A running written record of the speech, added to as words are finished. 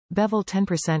Bevel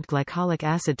 10% Glycolic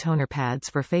Acid Toner Pads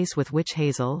for face with witch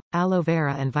hazel, aloe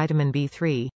vera and vitamin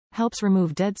B3, helps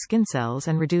remove dead skin cells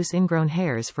and reduce ingrown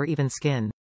hairs for even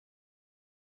skin.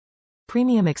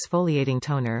 Premium Exfoliating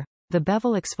Toner. The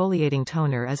Bevel Exfoliating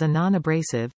Toner is a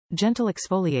non-abrasive, gentle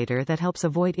exfoliator that helps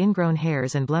avoid ingrown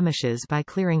hairs and blemishes by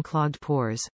clearing clogged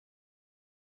pores.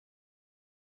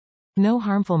 No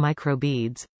harmful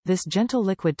microbeads. This gentle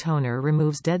liquid toner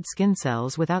removes dead skin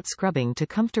cells without scrubbing to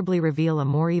comfortably reveal a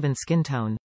more even skin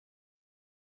tone.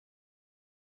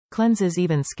 Cleanses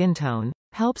even skin tone.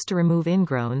 Helps to remove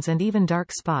ingrowns and even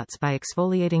dark spots by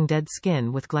exfoliating dead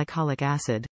skin with glycolic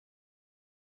acid.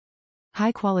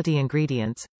 High-quality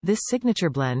ingredients. This signature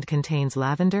blend contains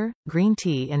lavender, green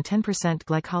tea and 10%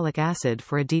 glycolic acid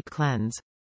for a deep cleanse.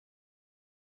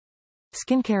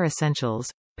 Skincare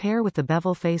essentials. Pair with the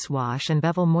Bevel Face Wash and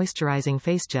Bevel Moisturizing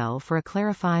Face Gel for a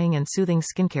clarifying and soothing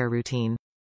skincare routine.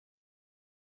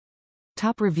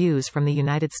 Top reviews from the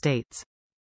United States.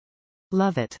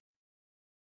 Love it.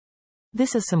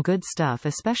 This is some good stuff,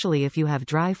 especially if you have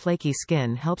dry, flaky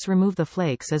skin. Helps remove the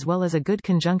flakes as well as a good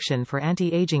conjunction for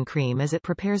anti-aging cream as it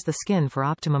prepares the skin for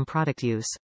optimum product use.